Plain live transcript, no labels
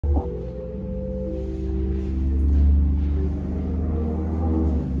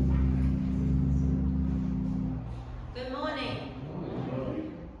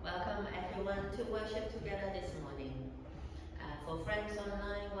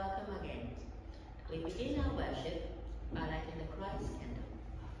We begin our worship by lighting the Christ candle.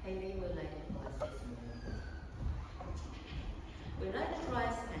 Haley will light it for us this morning. We light the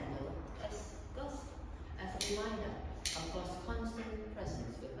Christ candle as a reminder of God's constant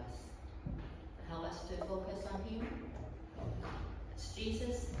presence with us, to help us to focus on Him as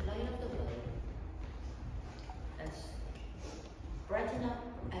Jesus, light of the world, as brighten up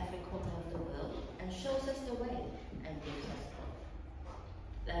every corner of the world and shows us the way and gives us hope.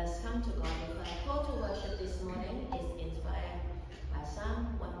 Let us come to God with our call to worship this morning is inspired by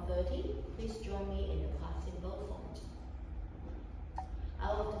Psalm 130. Please join me in the passing bold font.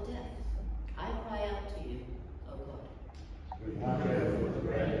 Out of the depth, I cry out to you, O God. We hunger for the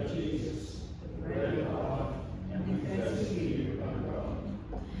bread of Jesus, the bread of God, and we thirst for you, O God.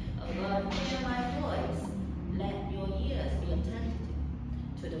 O God, hear my voice. Let your ears be attentive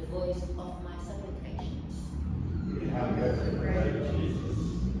to the voice of my supplications. We hunger for the bread of Jesus,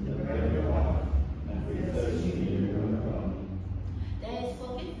 the bread of God, and we thirst for you, O God. There is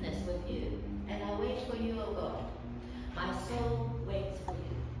forgiveness with you, and I wait for you, O God. My soul waits for you.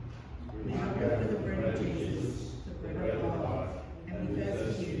 We hunger for the bread of Jesus, the bread of God, and we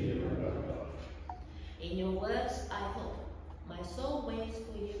thirst for you, O God. In your words I hope. My soul waits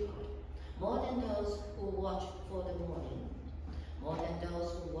for you, God, more than those who watch for the morning, more than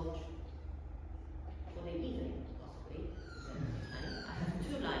those who watch for the evening, possibly. I have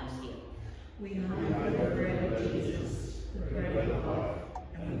two lines here. We hunger for the bread of Jesus, the bread of God,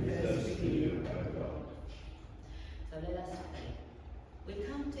 and we thirst for you, O God. So let us pray. We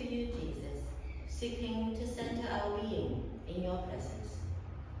come to you, Jesus, seeking to center our being in your presence.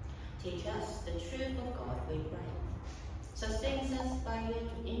 Teach us the truth of God, we pray. Sustain us by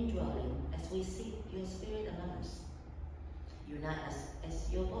your indwelling as we seek your spirit among us. Unite us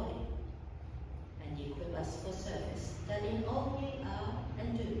as your body, and equip us for service, that in all we are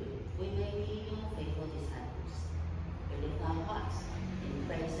and do, we may be your faithful disciples. We lift our hearts in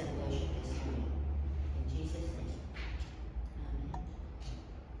praise and worship this morning. In Jesus' name. Amen.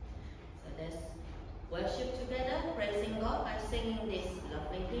 So let's worship together, praising God by singing this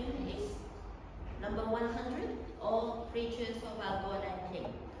lovely hymn. It's number 100, All Creatures of Our God and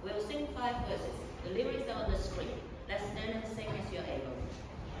King. We'll sing 5 verses. The lyrics are on the screen. Let's stand and sing as you're able.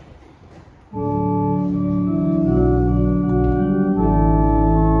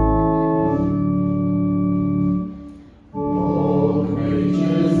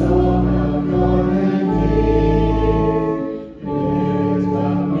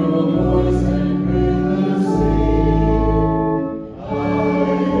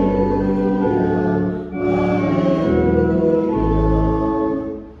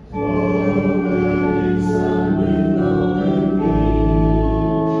 With golden beam.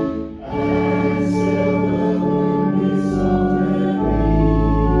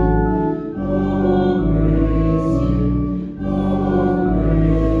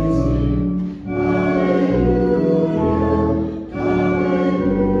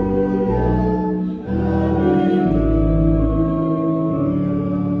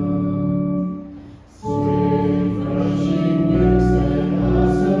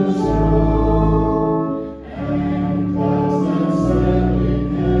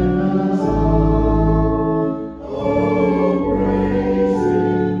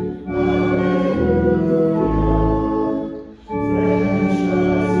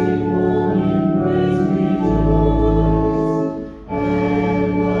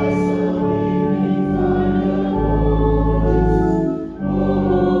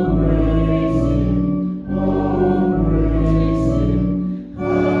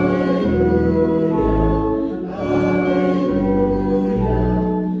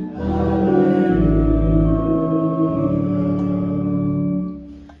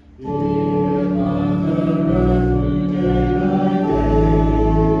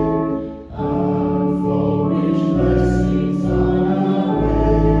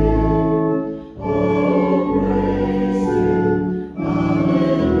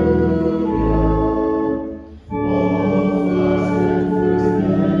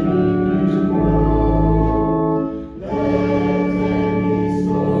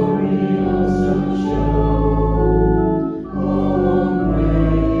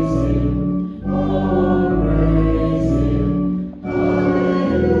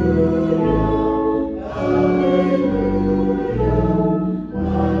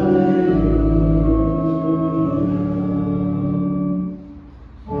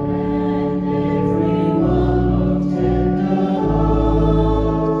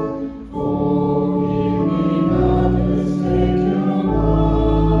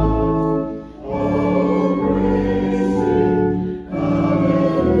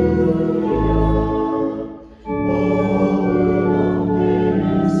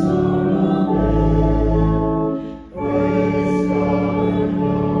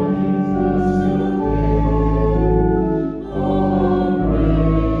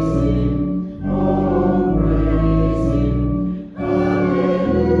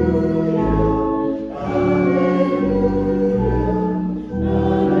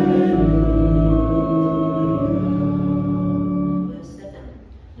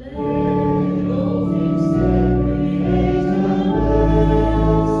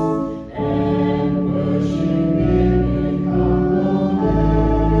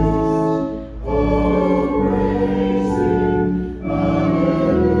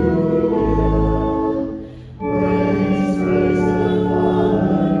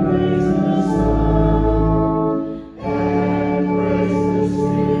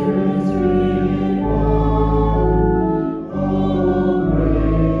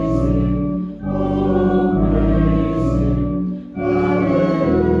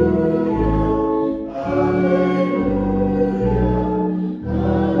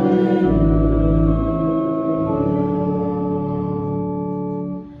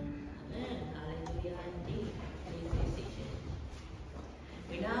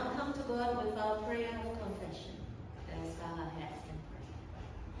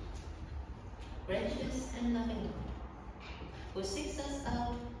 who seeks us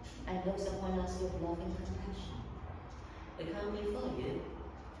out and looks upon us with love and compassion. We come before you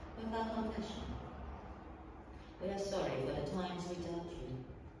with our confession. We are sorry for the times we doubt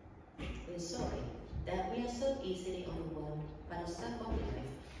you. We are sorry that we are so easily overwhelmed by the stuff of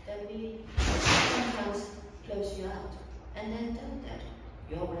life that we sometimes close you out and then doubt that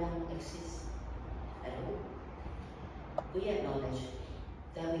your realm exists at all. We acknowledge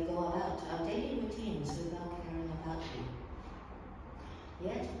that we go about our daily routines without caring about you.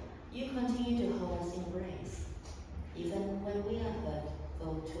 Yet, you continue to hold us in grace, even when we are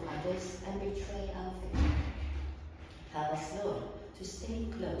hurtful to others and betray our faith. Help us, Lord, to stay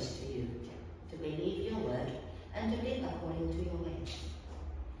close to you, to believe your word, and to live according to your ways.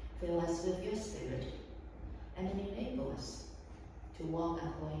 Fill us with your spirit, and enable us to walk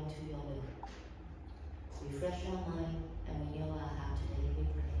according to your will. Refresh our mind and renew our heart today, we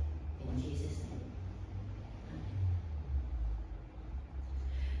pray. In Jesus' name. Amen.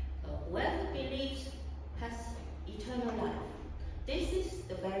 Whoever believes has eternal life. This is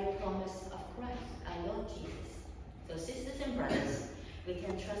the very promise of Christ, our Lord Jesus. So sisters and brothers, we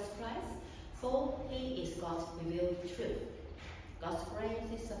can trust Christ, for he is God's revealed truth. God's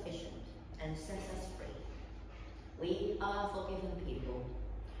grace is sufficient and sets us free. We are forgiven people,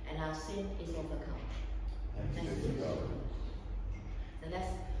 and our sin is overcome. Thanks be to God. So let's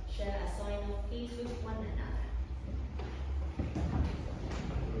share a sign of peace with one another.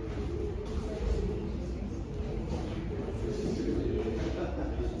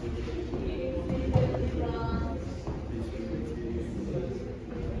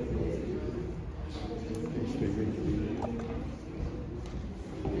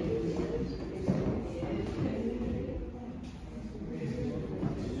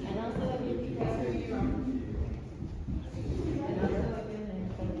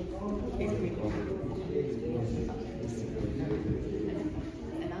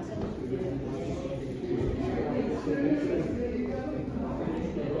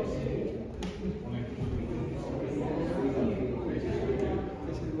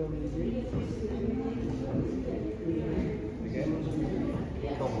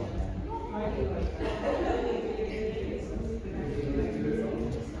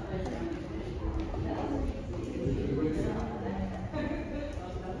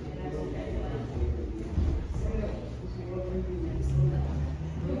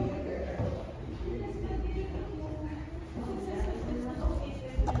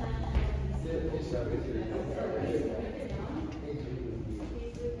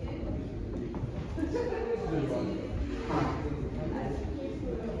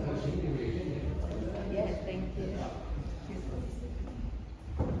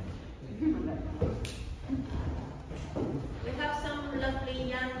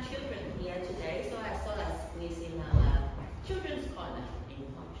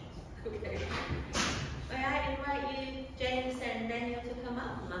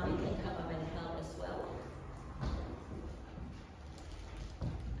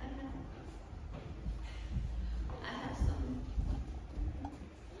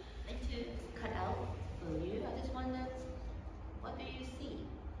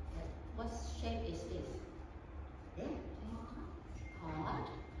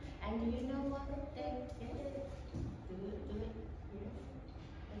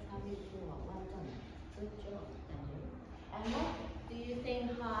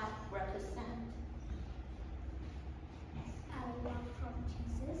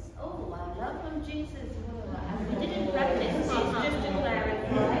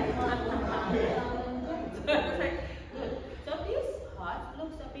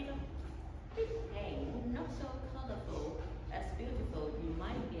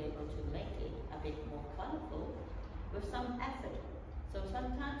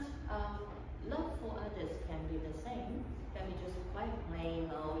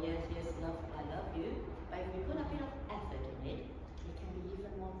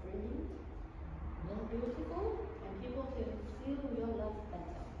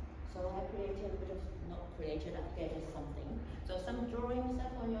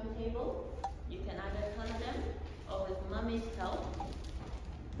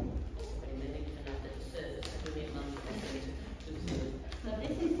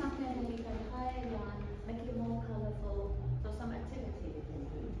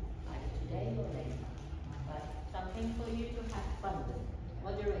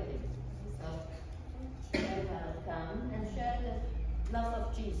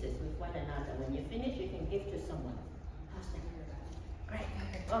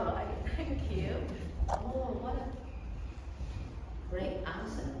 Great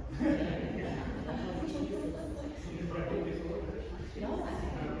answer. No,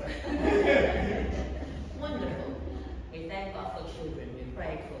 wonderful. We thank God for children. We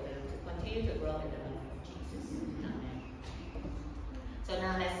pray for them to continue to grow in the love of Jesus. Amen. So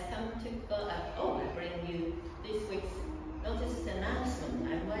now let's come to go. I bring you this week's notice announcement. I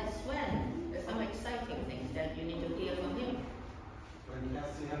invite Sven. There's some exciting things that you need to hear from him. When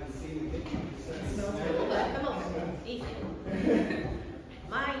Cassie haven't seen it, Come on, easy.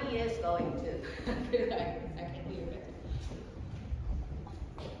 My ear's going too. I feel like I can hear it.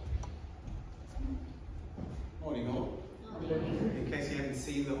 Morning all. In case you haven't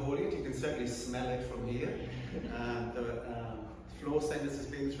seen the hall yet, you can certainly smell it from here. The floor sanders has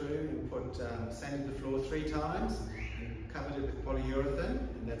been through and sanded the floor 3 times and covered it with polyurethane,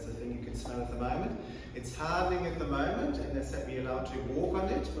 and that's the thing you can smell at the moment. It's hardening at the moment, and they said we're allowed to walk on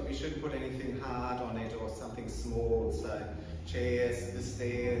it, but we shouldn't put anything hard on it or something small, so chairs, the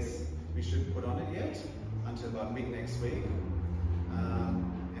stairs, we shouldn't put on it yet until about mid next week,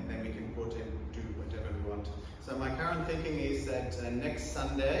 and then we can put and do whatever we want. So my current thinking is that next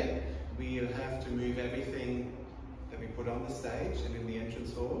Sunday we'll have to move everything that we put on the stage and in the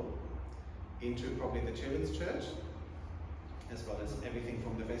entrance hall into probably the children's church, as well as everything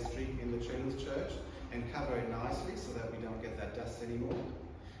from the vestry in the children's church, and cover it nicely so that we don't get that dust anymore,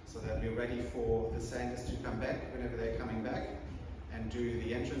 so that we're ready for the sanders to come back whenever they're coming back and do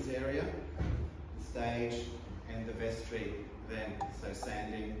the entrance area, the stage and the vestry then. So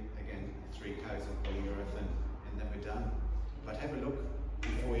sanding, again, 3 coats of polyurethane, and then we're done. But have a look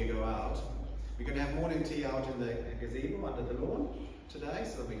before you go out. We're going to have morning tea out in the gazebo under the lawn today,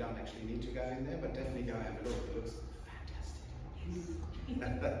 so we don't actually need to go in there, but definitely go have a look. It looks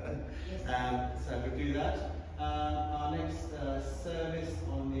so we'll do that. Our next service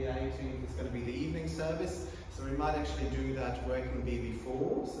on the 18th is going to be the evening service, so we might actually do that working bee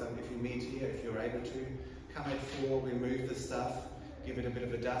before. So if you meet here, if you're able to, come at 4, we'll move the stuff, give it a bit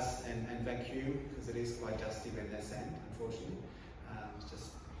of a dust and vacuum, because it is quite dusty when there's sand, unfortunately.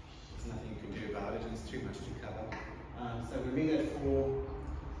 There's nothing you can do about it, and it's too much to cover. So we'll meet at 4,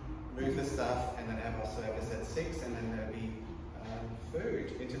 move the stuff, and then have our service at 6, and then there'll be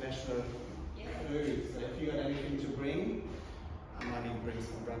food, international food. So if you got anything to bring, I might even bring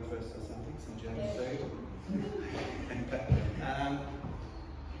some breakfast or something, some German food.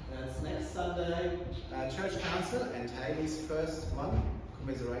 That's next Sunday. Church Council and Haley's first one,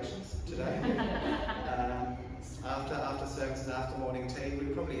 commiserations today. After service and after morning tea,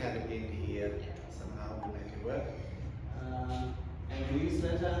 we'll probably have it in here somehow, we'll make it work. And the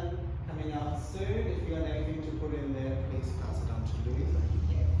newsletter coming out soon. If you have anything to put in there, please pass it on to Louisa.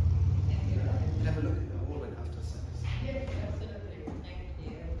 Have a look at the hall after service. Yes, absolutely. Thank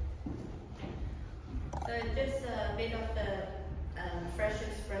you. So just a bit of the fresh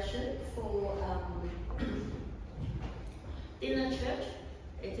expression for dinner church.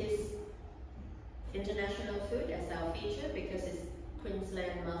 It is international food as our feature because it's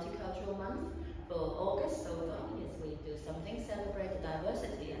Queensland Multicultural Month for August. So we thought, yes, we do something, celebrate the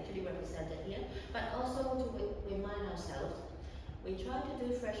diversity actually represented here, but also to remind ourselves, we try to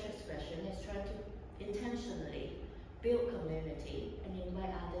do fresh expression is trying to intentionally build community and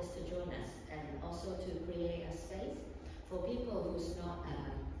invite others to join us, and also to create a space for people who's not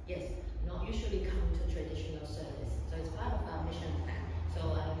usually come to traditional service. So it's part of our mission plan. So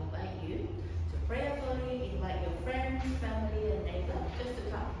I invite you to prayerfully invite your friends, family, and neighbors just to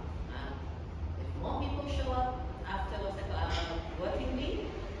come. If more people show up after working week,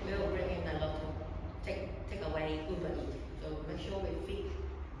 we'll bring in a lot of take away Uber Eats. So make sure we feed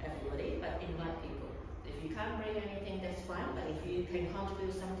everybody, but invite people. If you can't bring anything, that's fine, but if you can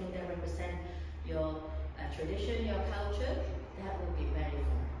contribute something that represents your tradition, your culture, that would be very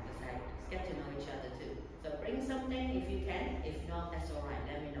fun. Because get to know each other too. So bring something if you can. If not, that's all right.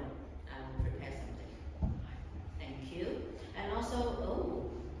 Let me know. I will prepare something. Thank you. And also,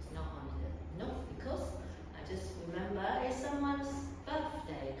 it's not on the note because I just remember it's someone's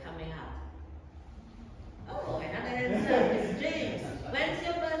birthday coming up. Oh, another answer is James. When's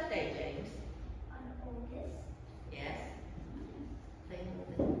your birthday, James? On August Yes.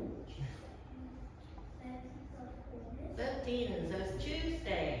 13, so it's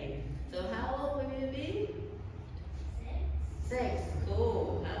Tuesday. So how old will you be? 6.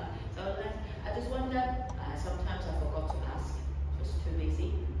 Cool. So I just wonder, sometimes I forgot to ask, just too busy.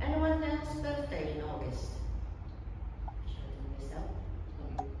 Anyone else's birthday in August? Should I do myself?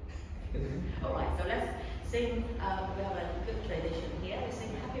 Alright, so let's sing, we have a good tradition here. We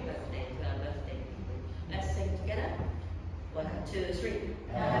sing happy birthday to our birthday. Let's sing together. 1, 2, 3.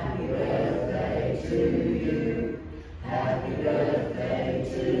 Happy birthday to you. Happy birthday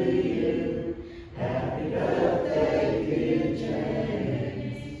to you. Happy birthday, dear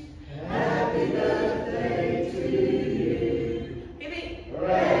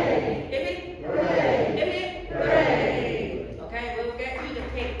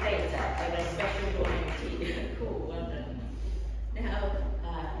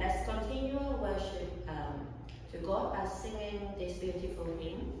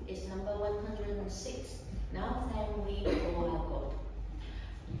Now thank we for our God.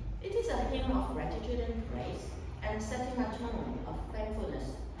 It is a hymn of gratitude and praise, and setting a tone of thankfulness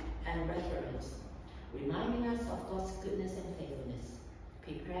and reverence, reminding us of God's goodness and faithfulness,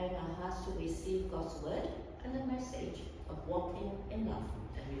 preparing our hearts to receive God's word and the message of walking in love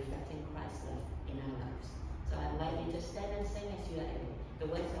and reflecting Christ's love in our lives. So I invite you to stand and sing as you are able. The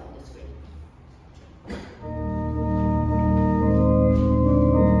words are on the screen.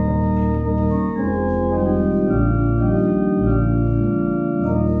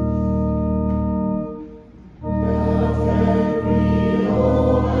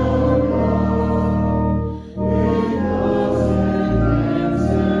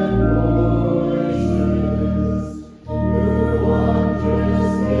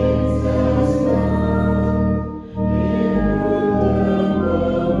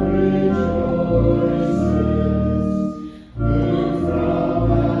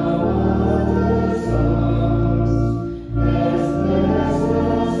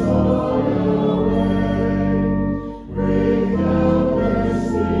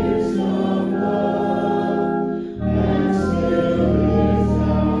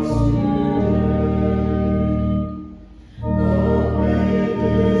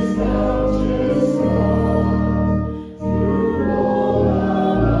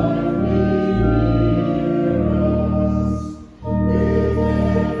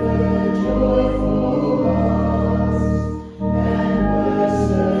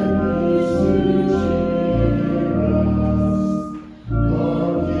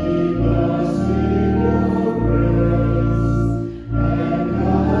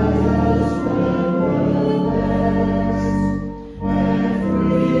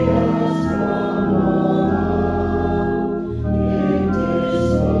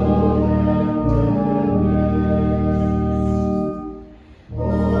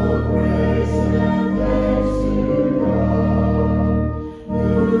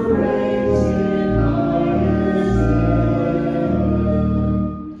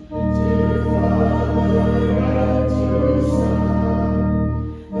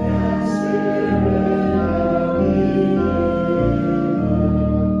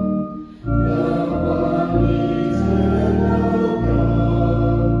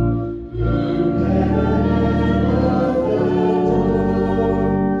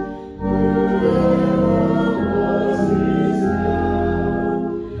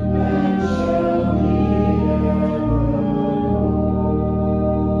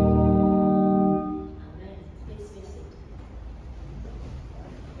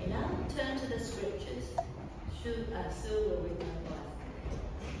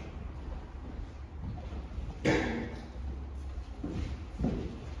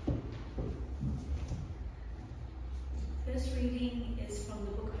 First reading is from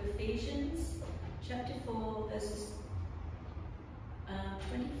the book of Ephesians, chapter 4, verses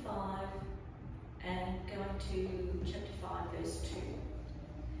 25 and going to chapter 5, verse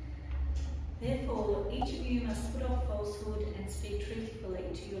 2. Therefore, each of you must put off falsehood and speak truthfully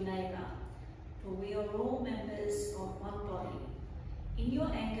to your neighbour, for we are all members of one body. In your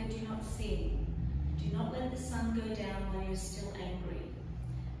anger do not sin. Do not let the sun go down while you are still angry,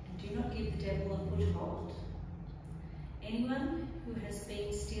 and do not give the devil a foothold. Anyone who has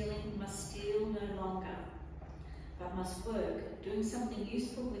been stealing must steal no longer, but must work, doing something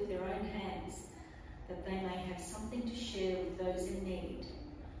useful with their own hands, that they may have something to share with those in need.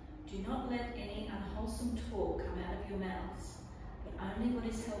 Do not let any unwholesome talk come out of your mouths, but only what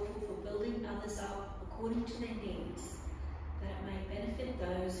is helpful for building others up according to their needs, that it may benefit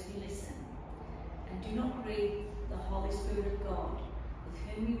those who listen. And do not grieve the Holy Spirit of God, with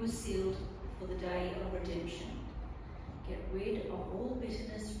whom you were sealed for the day of redemption. Get rid of all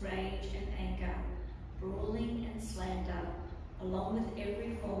bitterness, rage and anger, brawling and slander, along with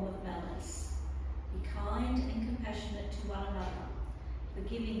every form of malice. Be kind and compassionate to one another,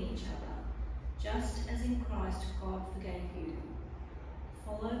 forgiving each other, just as in Christ God forgave you.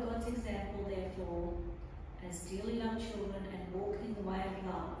 Follow God's example, therefore, as dearly loved children, and walk in the way of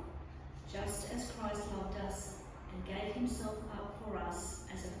love, just as Christ loved us and gave himself up for us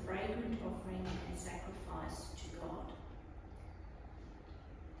as a fragrant offering and sacrifice to God.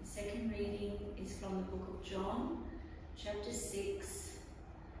 The second reading is from the book of John, chapter 6,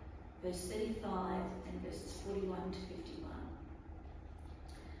 verse 35 and verses 41 to 51.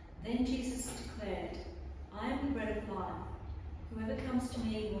 Then Jesus declared, I am the bread of life. Whoever comes to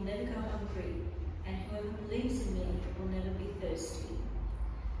me will never go hungry, and whoever believes in me will never be thirsty.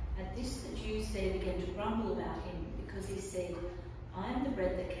 At this the Jews there began to grumble about him, because he said, I am the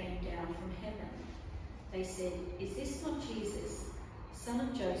bread that came down from heaven. They said, Is this not Jesus, son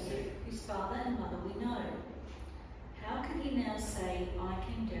of Joseph, whose father and mother we know? How can he now say, I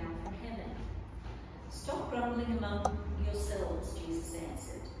came down from heaven? Stop grumbling among yourselves, Jesus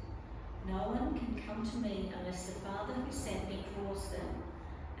answered. No one can come to me unless the Father who sent me draws them,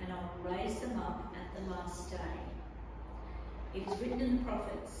 and I will raise them up at the last day. It is written in the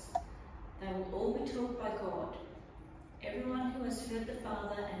prophets, they will all be taught by God. Everyone who has heard the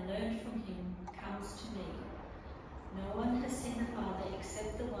Father and learned from him comes to me. No one has seen the Father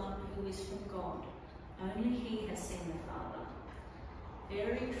except the one who is from God. Only he has seen the Father.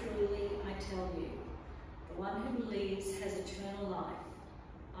 Very truly I tell you, the one who believes has eternal life.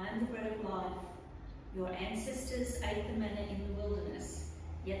 I am the bread of life. Your ancestors ate the manna in the wilderness,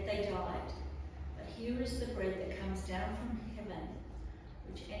 yet they died. But here is the bread that comes down from heaven,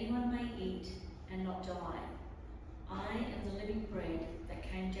 which anyone may eat and not die. I am the living bread that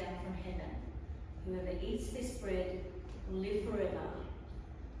came down from heaven. Whoever eats this bread will live forever.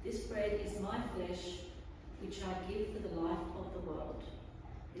 This bread is my flesh, which I give for the life of the world.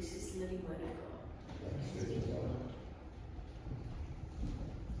 This is the living word of God. Thanks be to God.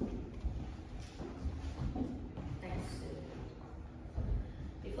 Thanks, Sue.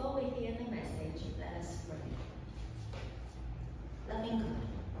 Before we hear the message, let us pray. Loving God,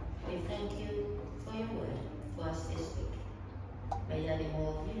 we thank you for your word for us this week. May there be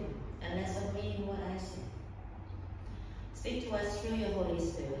more of you and less of me in what I say. Speak to us through your Holy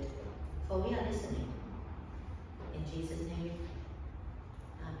Spirit, for we are listening. In Jesus' name we pray.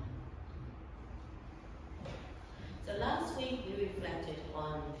 Amen. So last week we reflected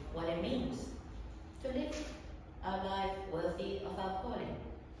on what it means to live our life worthy of our calling,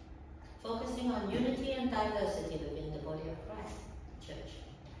 focusing on unity and diversity within the body of Christ, Church.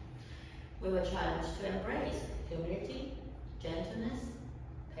 We were challenged to embrace humility, gentleness,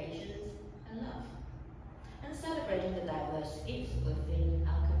 patience, and love, and celebrating the diverse gifts within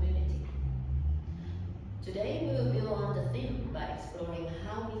our community. Today we will build on the theme by exploring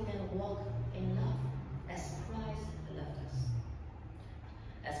how we can walk in love as Christ loved us.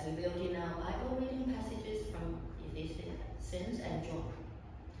 As we build in our Bible reading passages from Ephesians and John.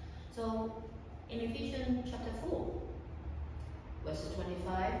 So in Ephesians chapter 4, verses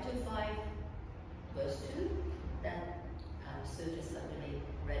 25 to 5, verse 2, that Sue just lovingly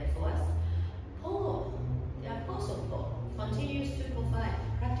read for us, Paul, the Apostle Paul, continues to provide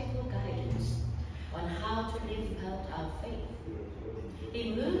practical guidance on how to live out our faith.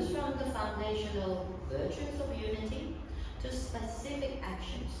 He moves from the foundational virtues of unity to specific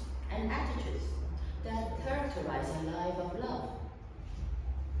actions and attitudes that characterize a life of love.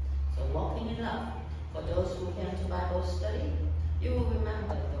 So walking in love, for those who came to Bible study, you will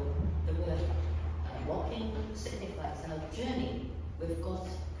remember the word walking signifies our journey with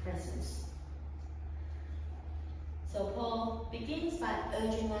God's presence. So Paul begins by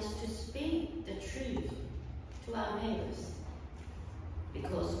urging us to speak the truth to our neighbors,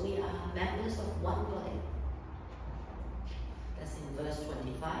 because we are members of one body. That's in verse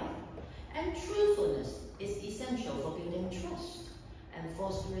 25. And truthfulness is essential for building trust and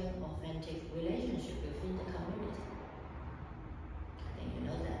fostering authentic relationship within the community. I think you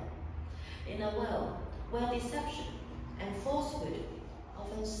know that. In a world where deception and falsehood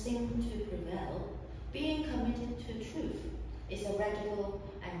often seem to prevail, being committed to truth is a radical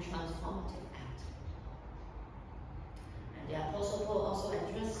and transformative act. And the Apostle Paul also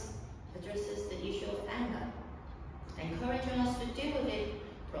addresses the issue of anger, encouraging us to deal with it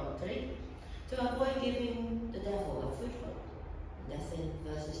promptly to avoid giving the devil a foothold. And that's in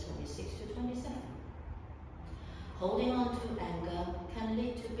verses 26 to 27. Holding on to anger can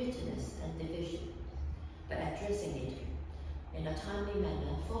lead to bitterness and division, but addressing it in a timely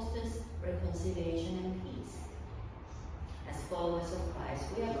manner fosters reconciliation and peace. As followers of Christ,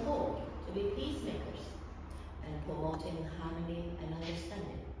 we are called to be peacemakers and promoting harmony and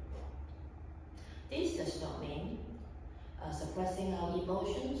understanding. This does not mean suppressing our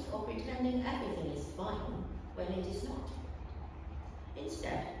emotions or pretending everything is fine when it is not.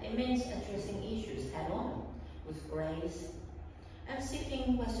 Instead, it means addressing issues head-on with grace and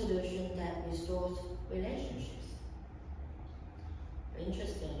seeking resolution that restores relationships.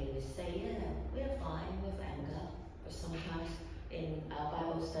 Interestingly, we say, yeah, we're fine with anger, but sometimes in our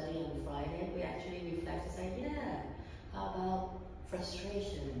Bible study on Friday, we actually reflect and say, yeah, how about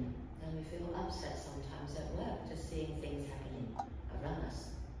frustration? And we feel upset sometimes at work just seeing things happening around us.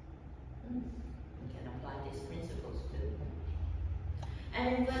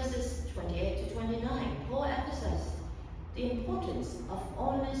 importance of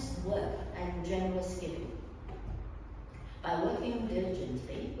honest work and generous giving. By working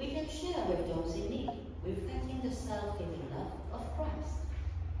diligently, we can share with those in need, reflecting the self-giving love of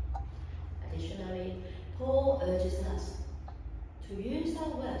Christ. Additionally, Paul urges us to use our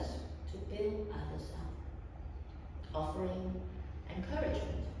words to build others up, offering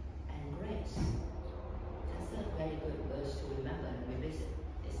encouragement and grace. That's a very good verse to remember and revisit.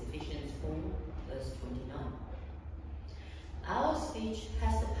 It's Ephesians 4, verse 29. Our speech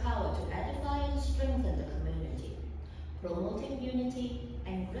has the power to edify and strengthen the community, promoting unity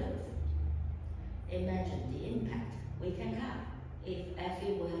and growth. Imagine the impact we can have if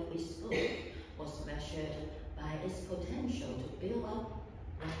every word we spoke was measured by its potential to build up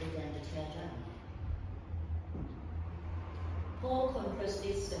rather than to tear down. Paul concludes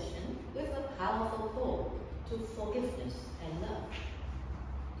this session with a powerful call to forgiveness and love.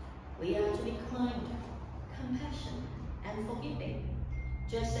 We are to be kind, compassionate, and forgiving,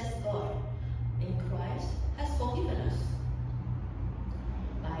 just as God in Christ has forgiven us.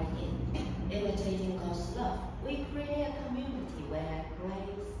 By imitating God's love, we create a community where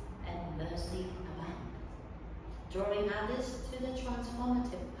grace and mercy abound, drawing others to the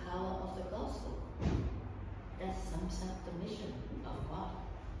transformative power of the gospel. That sums up the mission of God.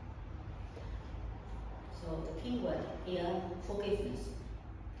 So the key word here, forgiveness.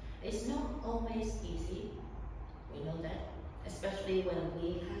 It's not always easy, we know that, especially when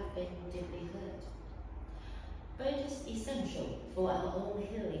we have been deeply hurt. But it is essential for our own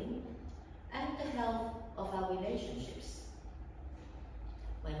healing and the health of our relationships.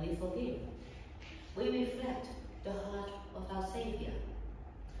 When we forgive, we reflect the heart of our Savior,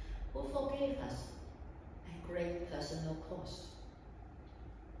 who forgave us at great personal cost.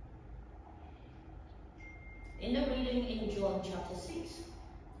 In the reading in John chapter 6,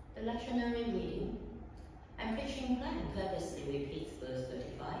 the lectionary reading and preaching plan purposely repeats verse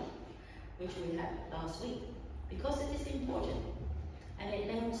 35, which we had last week, because it is important, and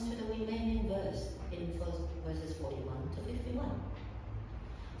it links to the remaining verse in verses 41 to 51.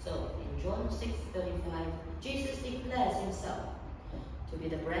 So, in John 6:35, Jesus declares himself to be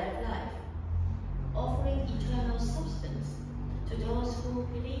the bread of life, offering eternal substance to those who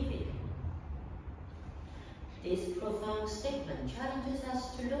believe in him. This profound statement challenges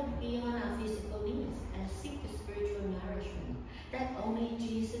us to look beyond our physical needs and seek the spiritual nourishment that only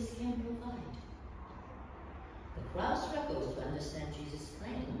Jesus can provide. The crowd struggles to understand Jesus'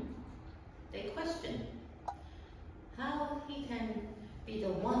 claim. They question how he can be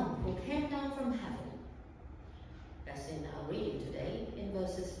the one who came down from heaven. That's in our reading today in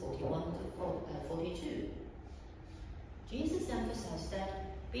verses 41 to 42. Jesus emphasized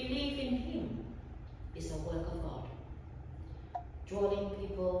that belief in him is a work of God, drawing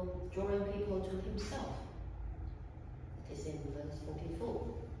people to himself. It is in verse 44.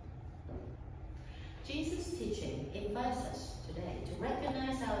 Jesus' teaching invites us today to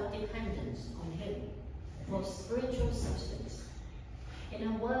recognize our dependence on him for spiritual substance. In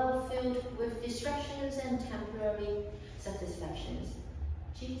a world filled with distractions and temporary satisfactions,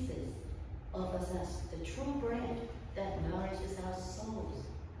 Jesus offers us the true bread that nourishes our souls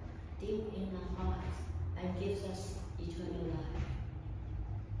deep in our hearts and gives us eternal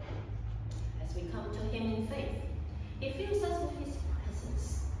life. As we come to him in faith, he fills us with his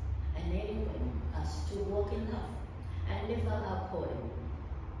presence, enabling us to walk in love and live out our calling.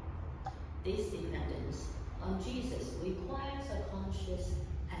 This dependence on Jesus requires a conscious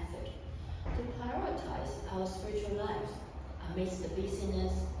effort to prioritize our spiritual lives amidst the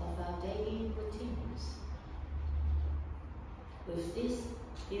busyness of our daily routines. With this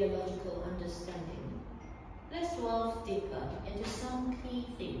theological understanding, let's delve deeper into some key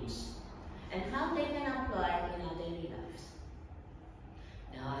themes and how they can apply in our daily lives.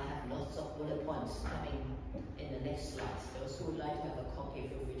 Now I have lots of bullet points coming in the next slides. Those who would like to have a copy,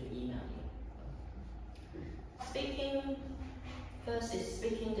 feel free to email me. First is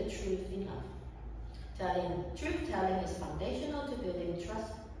speaking the truth in love. Truth telling is foundational to building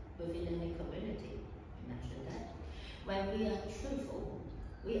trust within any community. I mentioned that. When we are truthful,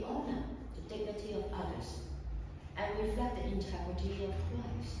 we honor the dignity of others and reflect the integrity of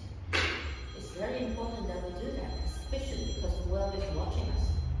Christ. It's very important that we do that as Christians because the world is watching us.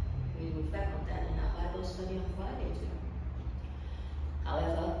 We reflect on that in our Bible study on Friday too.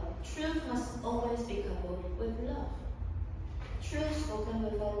 However, truth must always be coupled with love. Truth spoken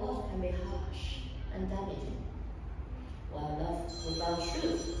without love can be harsh and damaging, while love without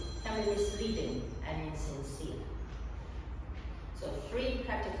truth can be misleading and insincere. So 3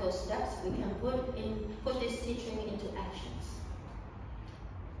 practical steps we can put this teaching into actions.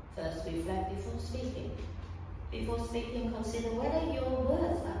 First, reflect before speaking. Before speaking, consider whether your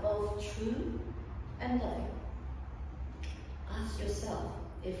words are both true and loving. Ask yourself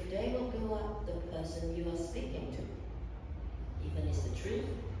if they will build up the person you are speaking to. Even if the truth,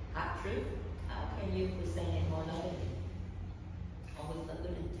 half truth, how can you present it more lovingly? Or with a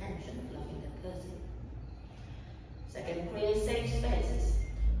good intention of loving the person. Second, create safe spaces.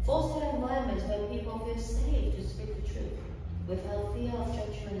 Foster environments where people feel safe to speak the truth without fear of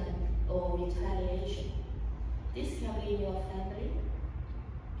judgment or retaliation. This can be in your family,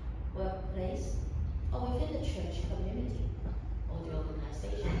 workplace, or within the church community, or the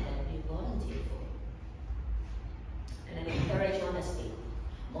organization that you volunteer for. And then encourage honesty.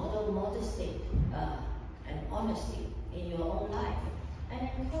 Model modesty and honesty in your own life, and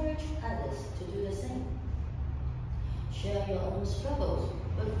encourage others to do the same. Share your own struggles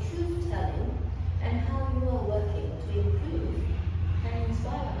with truth-telling and how you are working to improve and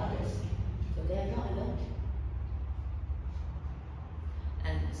inspire others so they are not alone.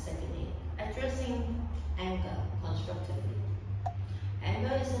 And secondly, addressing anger constructively.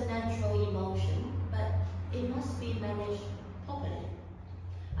 Anger is a natural emotion, but it must be managed properly.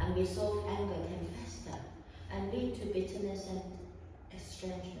 Unresolved anger can fester and lead to bitterness and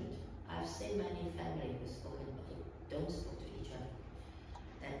estrangement. I've seen many families who don't speak to each other.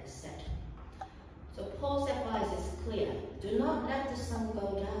 That is sad. So Paul's advice is clear. Do not let the sun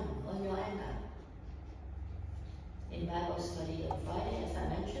go down on your anger. In Bible study on Friday, as I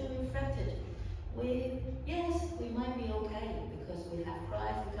mentioned, we reflected. We might be okay because we have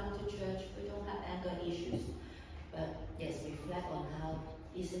pride, we come to church, we don't have anger issues. But yes, reflect on how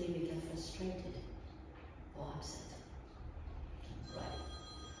easily we get frustrated or upset. Right.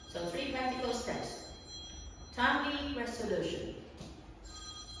 So 3 practical steps. Timely resolution.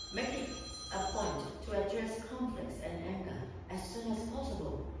 Make it a point to address conflicts and anger as soon as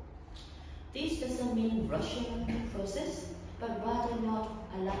possible. This doesn't mean rushing the process, but rather not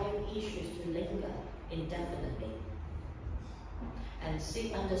allowing issues to linger indefinitely. And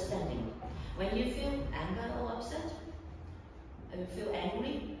seek understanding. When you feel anger or upset, and feel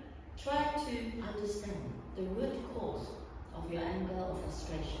angry, try to understand the root cause of your anger or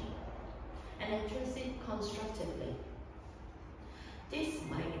frustration and address it constructively. This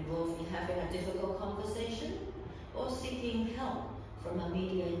might involve you having a difficult conversation or seeking help from a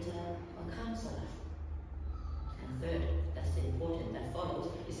mediator or counselor. And third, that's important, that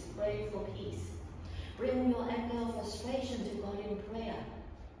follows, is pray for peace. Bring your anger or frustration to God in prayer.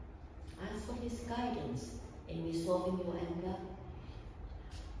 Ask for His guidance in resolving your anger,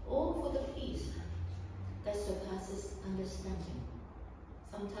 or for the peace that surpasses understanding.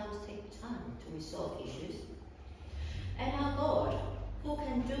 Sometimes take time to resolve issues. And our God, who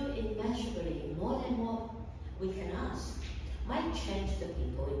can do immeasurably more than what we can ask, might change the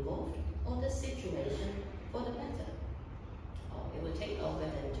people involved or the situation for the better. Oh, it will take longer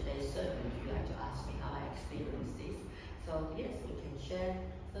than today's sermon if you like to ask me how I experienced this. So yes, we can share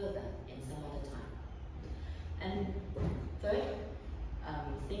further in some other time. And third,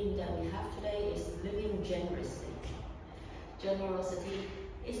 theme that we have today is living generously. Generosity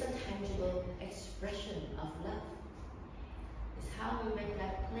is a tangible expression of love. It's how we make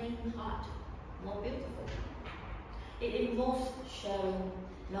that plain heart more beautiful. It involves sharing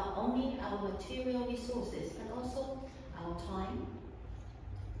not only our material resources, but also our time,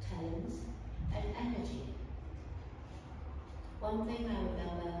 talents, and energy. One thing I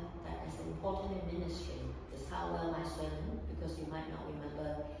remember that is important in ministry is how well my sermon, because you might not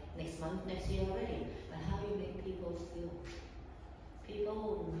remember next month, next year already, but how you make people feel. People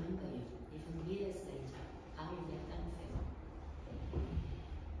will remember you, even years later, how you make them feel.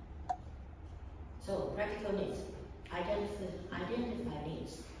 So, practical needs. Identify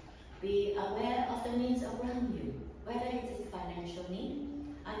needs. Be aware of the needs around you, whether it is financial need,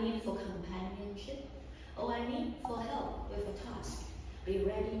 a need for companionship, or a need for help with a task. Be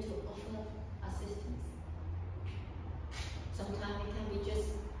ready to offer assistance. Sometimes it can be just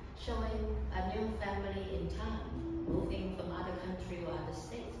showing a new family in town, moving from other country or other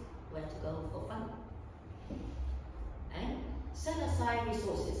states, where to go for fun. And set aside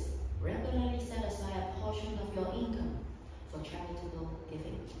resources. Regularly set aside a portion of your income for charitable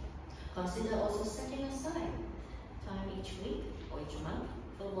giving. Consider also setting aside time each week or each month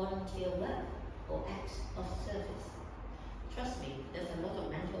for volunteer work or acts of service. Trust me, there's a lot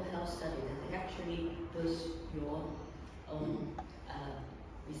of mental health study that actually boosts your own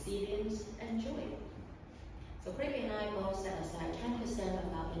resilience and joy. So Craig and I both set aside 10%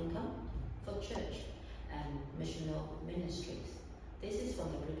 of our income for church and missional ministries. This is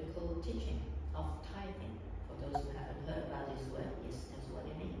from the biblical teaching of tithing. For those who haven't heard about this word, yes, that's what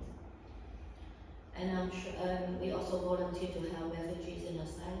it means. And I'm sure, we also volunteer to help refugees and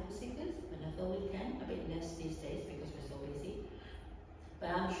asylum seekers whenever we can, a bit less these days because we're so busy. But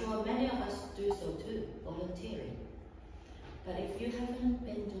I'm sure many of us do so too, volunteering. But if you haven't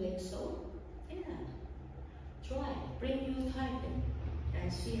been doing so, yeah, try, bring your tithe in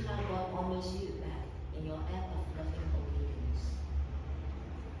and see how God honors you back in your act of loving obedience.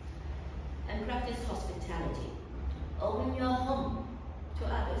 And practice hospitality. Open your home to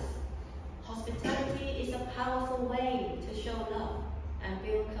others. Hospitality is a powerful way to show love and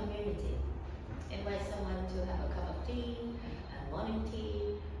build community. Invite someone to have a cup of tea, morning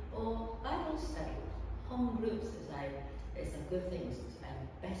tea, or Bible study. Home groups is a good thing and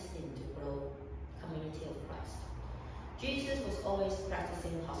best thing to grow community of Christ. Jesus was always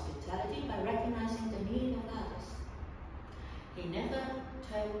practicing hospitality by recognizing the need of others. He never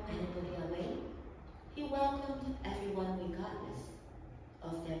turned anybody away. He welcomed everyone regardless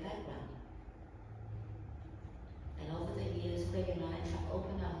of their background. And over the years, Craig and I have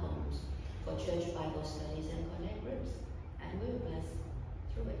opened our homes for church Bible studies and connect groups, and we were blessed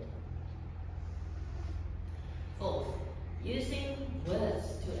through it. Fourth, using words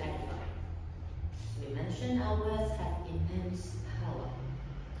to edify. We mentioned our words have immense power.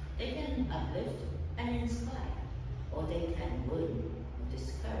 They can uplift and inspire, or they can wound or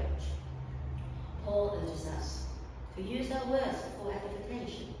discourage. Paul urges us to use our words for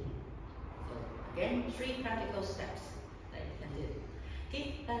edification. So again, 3 practical steps that you can do.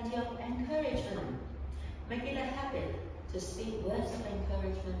 Give plenty of encouragement. Make it a habit to speak words of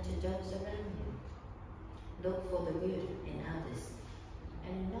encouragement to those around you. Look for the good in others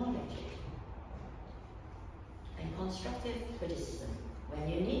and acknowledge it. And constructive criticism. When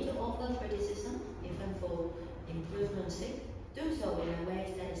you need to offer criticism, even for improvement's sake, do so in a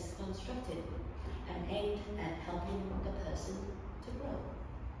way that is constructive and aimed at helping the person to grow.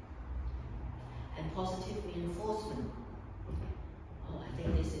 And positive reinforcement. Oh, I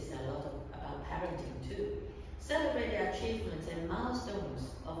think this is a lot about parenting too. Celebrate the achievements and milestones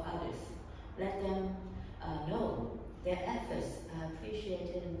of others. Let them know their efforts are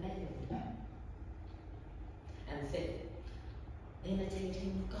appreciated and valued. And fifth,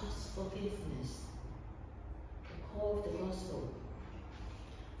 imitating God's forgiveness. The core of the gospel.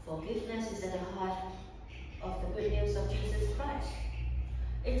 Forgiveness is at the heart of the good news of Jesus Christ.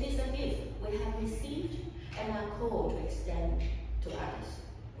 It is a gift we have received and are called to extend to others.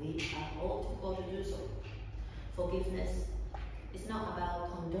 We are all called to do so. Forgiveness is not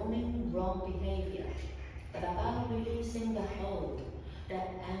about condoning wrong behavior, but about releasing the hold that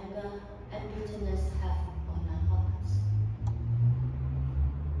anger and bitterness have on our hearts.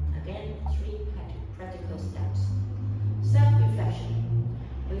 Again, 3 practical steps. Self-reflection.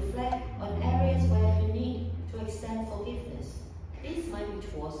 Reflect on areas where you need to extend forgiveness. This might be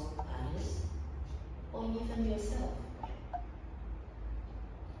towards others or even yourself.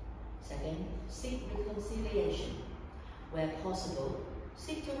 Second, seek reconciliation. Where possible,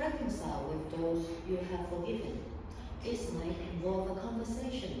 seek to reconcile with those you have forgiven. This might involve a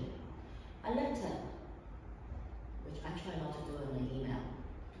conversation, a letter, which I try not to do on an email,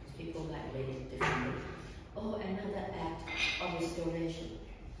 because people might read it differently, or another act of restoration.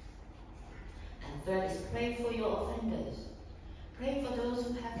 And third is pray for your offenders. Pray for those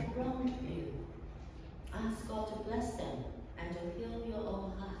who have wronged you. Ask God to bless them and to heal your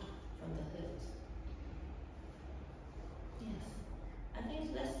own heart from the hurt. Yes, I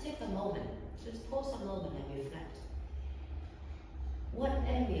think let's take a moment, just pause a moment and reflect. What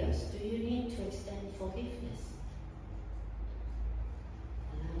areas do you need to extend forgiveness?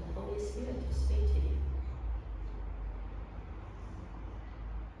 Allow the Holy Spirit to speak to you.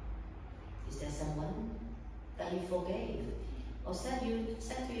 Is there someone that you forgave, or said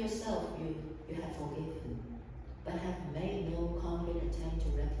to yourself you have forgiven, but have made no concrete attempt to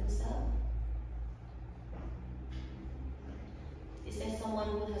reconcile? Is there someone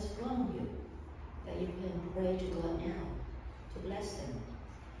who has wronged you that you can pray to God now to bless them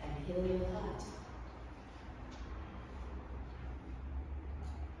and heal your heart?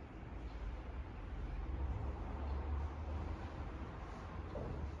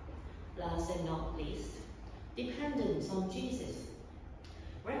 Last and not least, dependence on Jesus.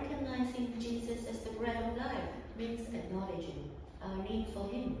 Recognizing Jesus as the bread of life means acknowledging our need for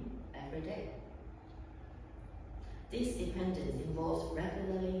Him every day. This dependence involves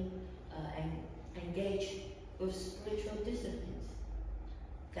regularly engage with spiritual disciplines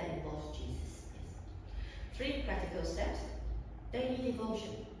that involves Jesus. 3 practical steps. Daily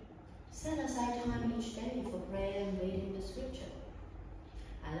devotion. Set aside time each day for prayer and reading the scripture.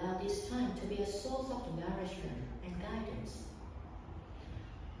 Allow this time to be a source of nourishment and guidance.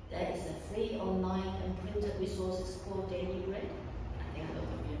 There is a free online and printed resources called Daily Bread. I think a lot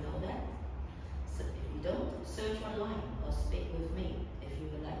of you know that. So if you don't, search online or speak with me if you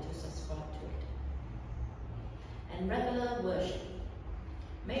would like to subscribe to it. And regular worship.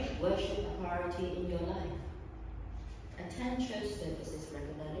 Make worship a priority in your life. Attend church services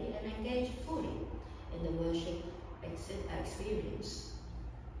regularly and engage fully in the worship experience.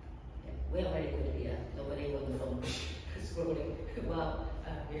 Yeah, we are very good here. Nobody on the phone is scrolling while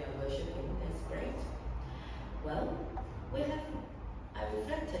we are worshiping. That's great. Well, I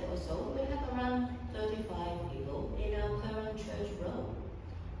reflected also, we have around 35 people in our current church row.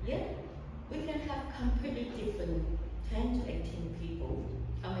 Yet, we can have completely different 10 to 18 people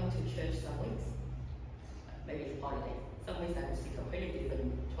coming to church some weeks. Maybe it's holiday. Some weeks I will see completely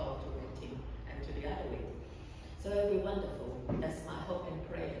different 12 to 18 and to the other week. So it will be wonderful. That's my hope and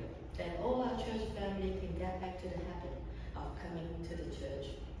prayer. That all our church family can get back to the habit of coming to the church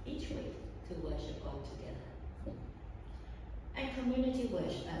each week to worship God together. And community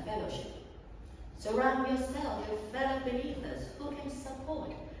worship and fellowship. Surround yourself with fellow believers who can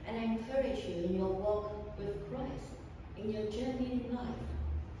support and encourage you in your walk with Christ, in your journey in life.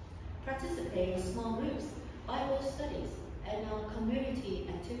 Participate in small groups, Bible studies, and our community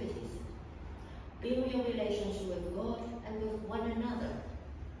activities. Build your relationship with God and with one another.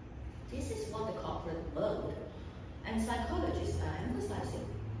 This is what the corporate world and psychologists are emphasizing.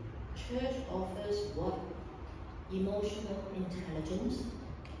 Church offers what? Emotional intelligence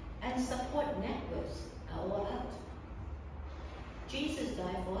and support networks are all out. Jesus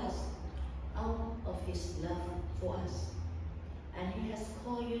died for us, out of his love for us, and he has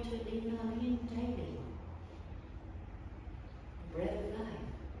called you to lean on him daily. Bread of life,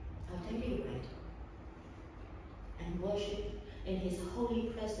 our daily bread, and worship in his holy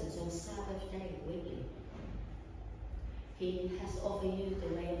presence on Sabbath day weekly. He has offered you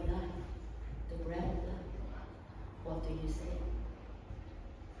the way of life, the bread of life. What do you say?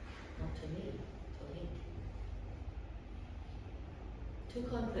 Not to me, to him. To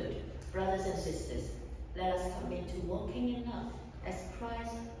conclude, brothers and sisters, let us commit to walking in love as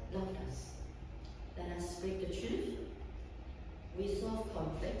Christ loved us. Let us speak the truth, resolve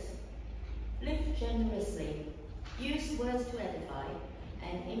conflicts, live generously, use words to edify,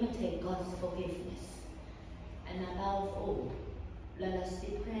 and imitate God's forgiveness. And above all, let us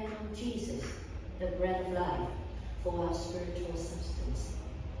depend on Jesus, the bread of life, for our spiritual substance.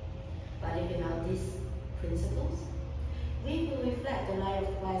 By living out these principles, we will reflect the light of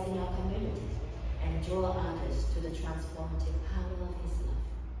Christ in our communities and draw others to the transformative power of his love.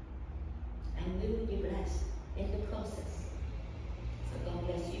 And we will be blessed in the process. So God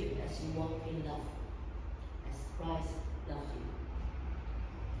bless you as you walk in love, as Christ loved you.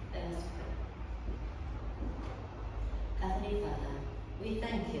 Let us pray. Heavenly Father, we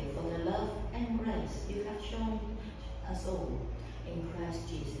thank you for the love and grace you have shown us all in Christ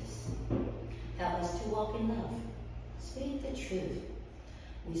Jesus. Help us to walk in love, speak the truth,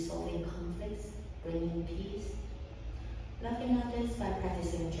 resolving conflicts, bringing peace, loving others by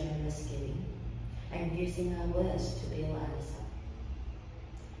practicing generous giving, and using our words to build others up.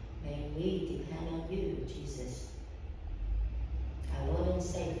 May we depend on you, Jesus, our Lord and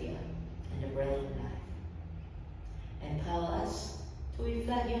Savior, and the bread of life. Empower us to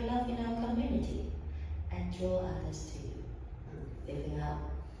reflect your love in our community and draw others to you, living out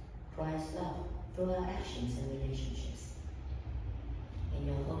Christ's love through our actions and relationships. In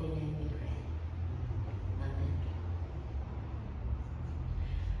your holy name we pray. Amen.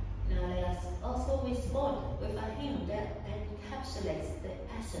 Now let us also respond with a hymn that encapsulates the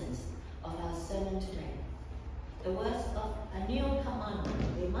essence of our sermon today. The words of a new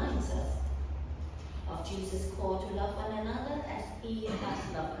commandment reminds us of Jesus' call to love one another as he has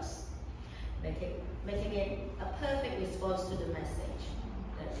loved us, making it a perfect response to the message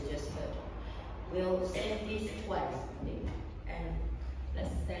that we just heard. We'll sing these twice, and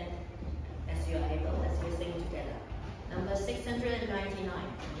let's stand as you are able, as we sing together. Number 699,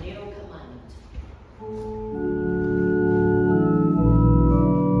 New Commandment.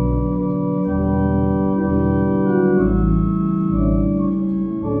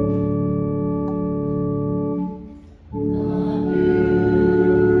 Love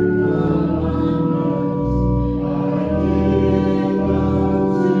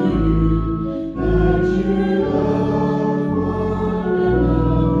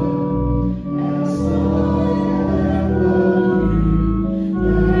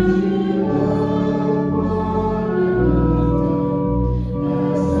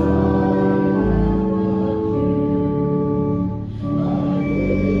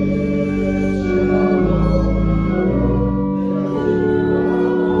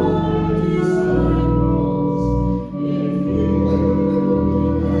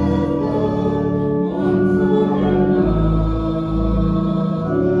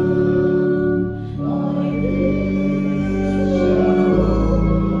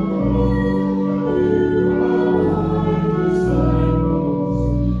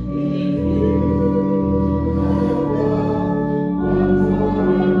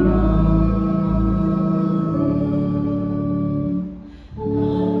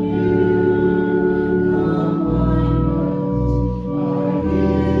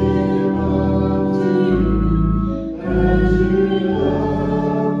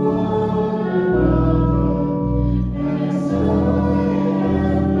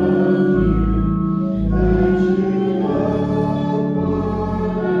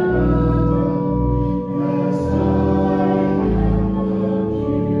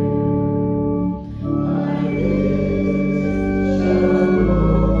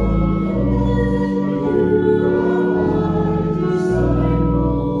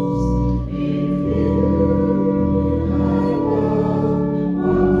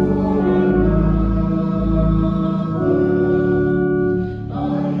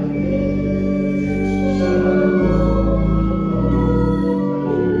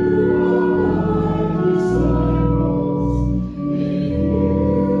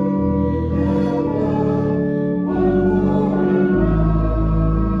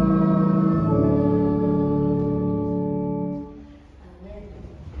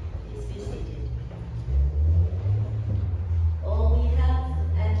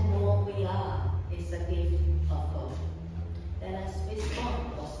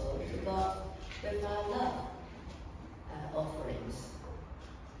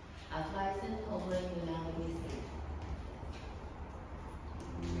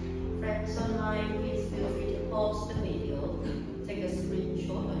Friends online, please feel free to pause the video, take a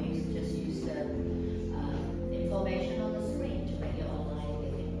screenshot, or just use the information on the screen to make your online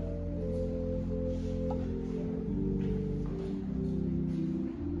giving.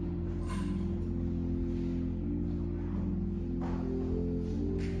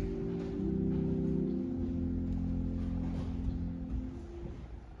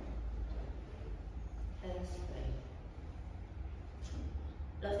 Let us pray.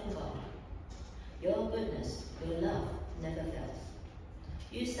 Loving God, your goodness, your love never fails.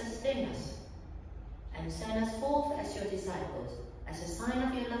 You sustain us and send us forth as your disciples, as a sign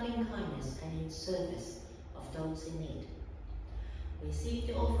of your loving kindness and in service of those in need. Receive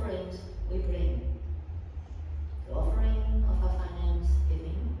the offerings we bring, the offering of our finance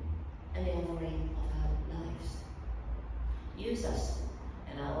giving and the offering of our lives. Use us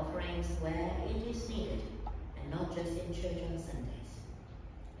and our offerings where it is needed, and not just in church on Sundays.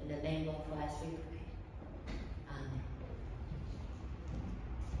 In the name of Christ we pray. Amen.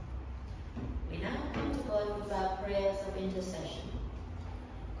 We now come to God with our prayers of intercession.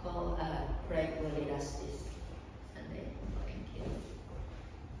 Craig will lead us this Sunday. Thank you.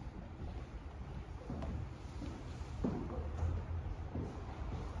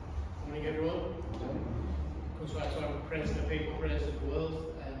 Morning, everyone. Comes right to our prayers for people, prayers of the world.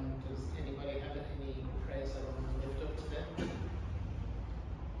 Does anybody have any prayers they want to lift up today?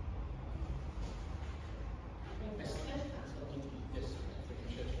 Yes, for the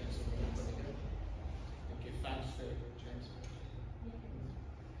church council meeting. And give thanks for James.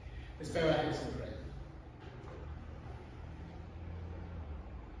 Let's bow our heads and pray.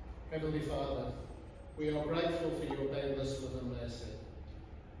 Heavenly Father, we are grateful for your boundless love and mercy.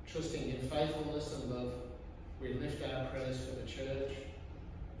 Trusting in faithfulness and love, we lift our prayers for the church,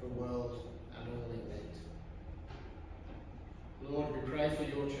 the world, and all in need. Lord, we pray for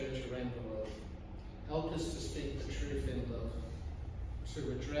your church around the world. Help us to speak the truth in love, to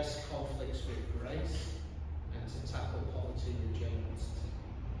address conflicts with grace, and to tackle poverty with generosity.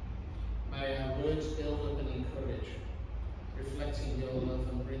 May our words build up and encourage, reflecting your love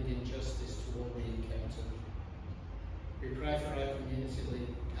and bringing justice to all we encounter. We pray for our community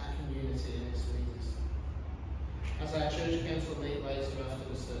and its leaders. As our church council meet later after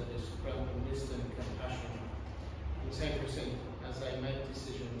the service, grant them wisdom, compassion, integrity as they make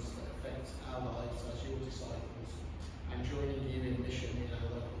decisions that affect our lives as your disciples and joining you in mission in our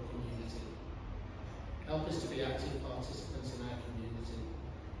local community. Help us to be active participants in our community,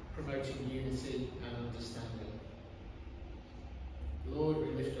 promoting unity and understanding. Lord, we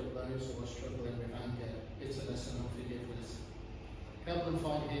lift up those who are struggling with anger, bitterness and unforgiveness. Help them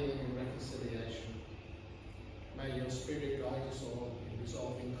find healing and reconciliation. May your Spirit guide us all in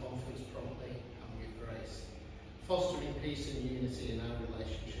resolving conflicts promptly and with grace, fostering peace and unity in our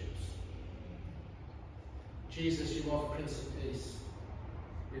relationships. Jesus, you are the Prince of Peace.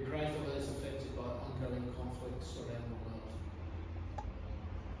 We pray for those affected by ongoing conflicts around the world.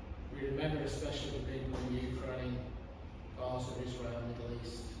 We remember especially the people in Ukraine, Gaza, Israel, Middle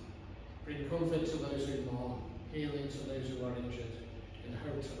East. Bring comfort to those who mourn, healing to those who are injured, and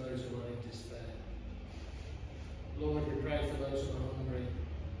hope to those who are in despair. Lord, we pray for those who are hungry,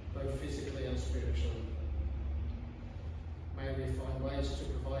 both physically and spiritually. May we find ways to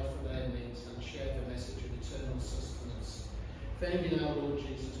provide for their needs and share the message of eternal sustenance, found in our Lord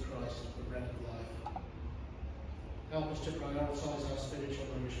Jesus Christ, the bread of life. Help us to prioritise our spiritual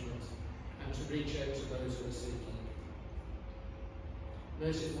nourishment and to reach out to those who are seeking.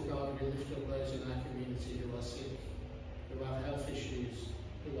 Merciful God, we lift up those in our community who are sick, who have health issues,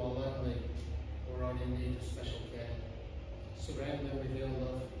 who are lonely, or are in need of special care. Surround them with your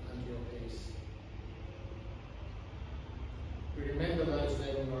love and your peace. We remember those now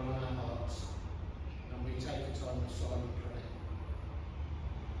who are on our hearts, and we take a time of silent prayer.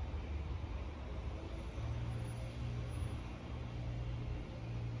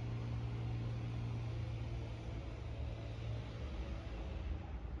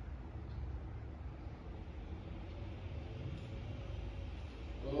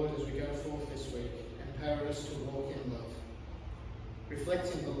 Lord, as we go forth this week, empower us to walk in love,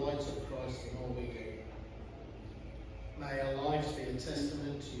 reflecting the light of Christ in all we do. May our lives be a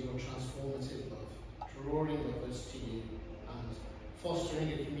testament to your transformative love, drawing others to you and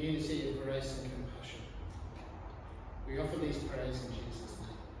fostering a community of grace and compassion. We offer these prayers in Jesus'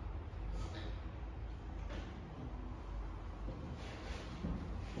 name. Amen.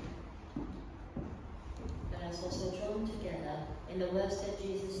 Let us also join together in the words that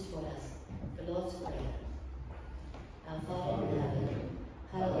Jesus taught us, the Lord's Prayer. Our Father in heaven,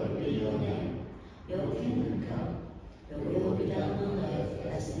 hallowed be your name. Your kingdom come, your will be done on earth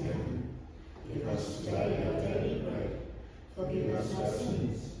as in heaven.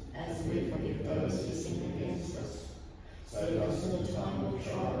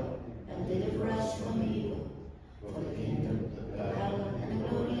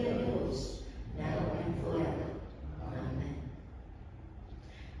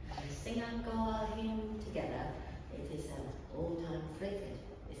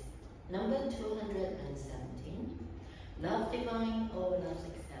 Number 217, Love Divine or Love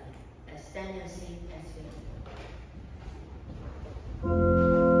Excelling. Let's stand and sing as we know.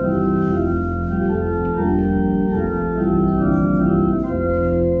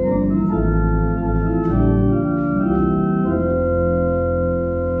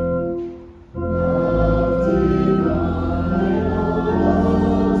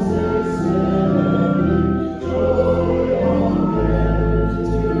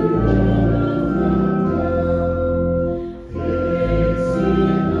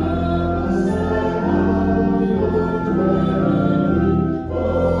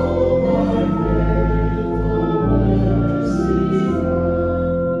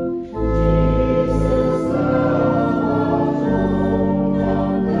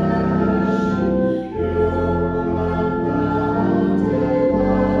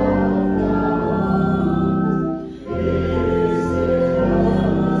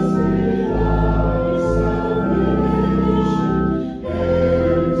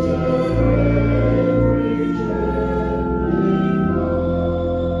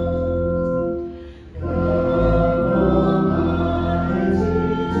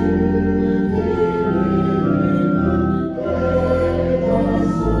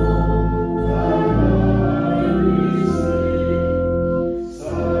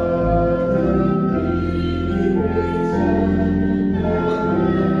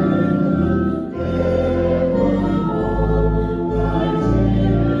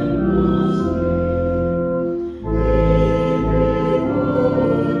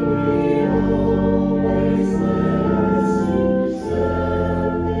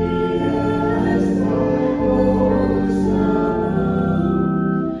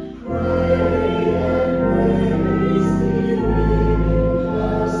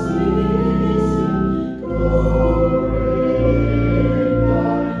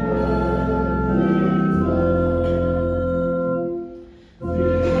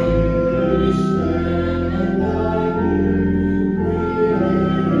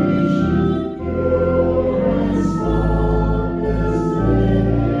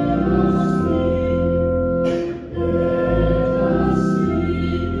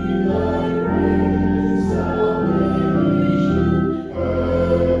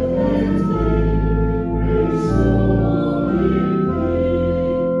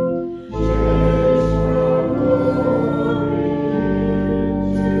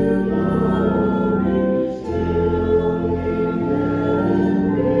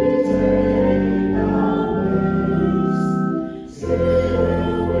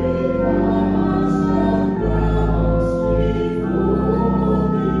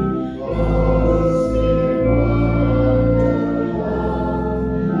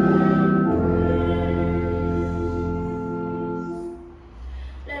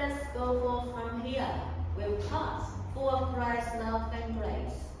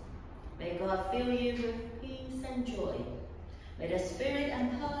 May God fill you with peace and joy. May the Spirit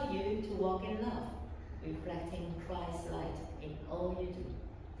empower you to walk in love, reflecting Christ's light in all you do.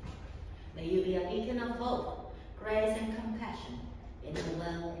 May you be a beacon of hope, grace and compassion in a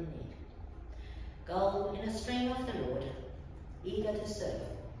world in need. Go in the strength of the Lord, eager to serve,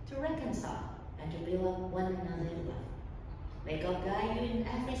 to reconcile, and to build up one another in love. May God guide you in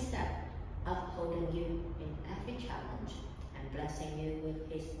every step, upholding you in every challenge, and blessing you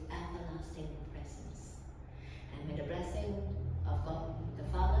with His everlasting presence. And may the blessing of God, the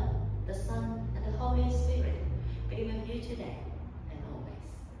Father, the Son, and the Holy Spirit be with you today and always.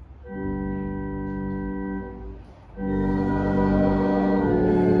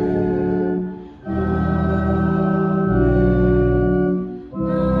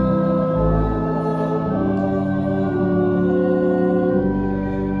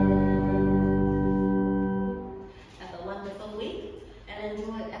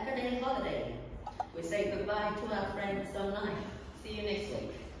 We say goodbye to our friends online. See you next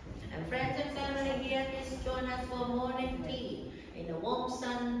week. And friends and family here, please join us for morning tea in the warm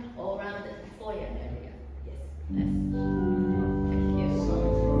sun all around the foyer area. Yes.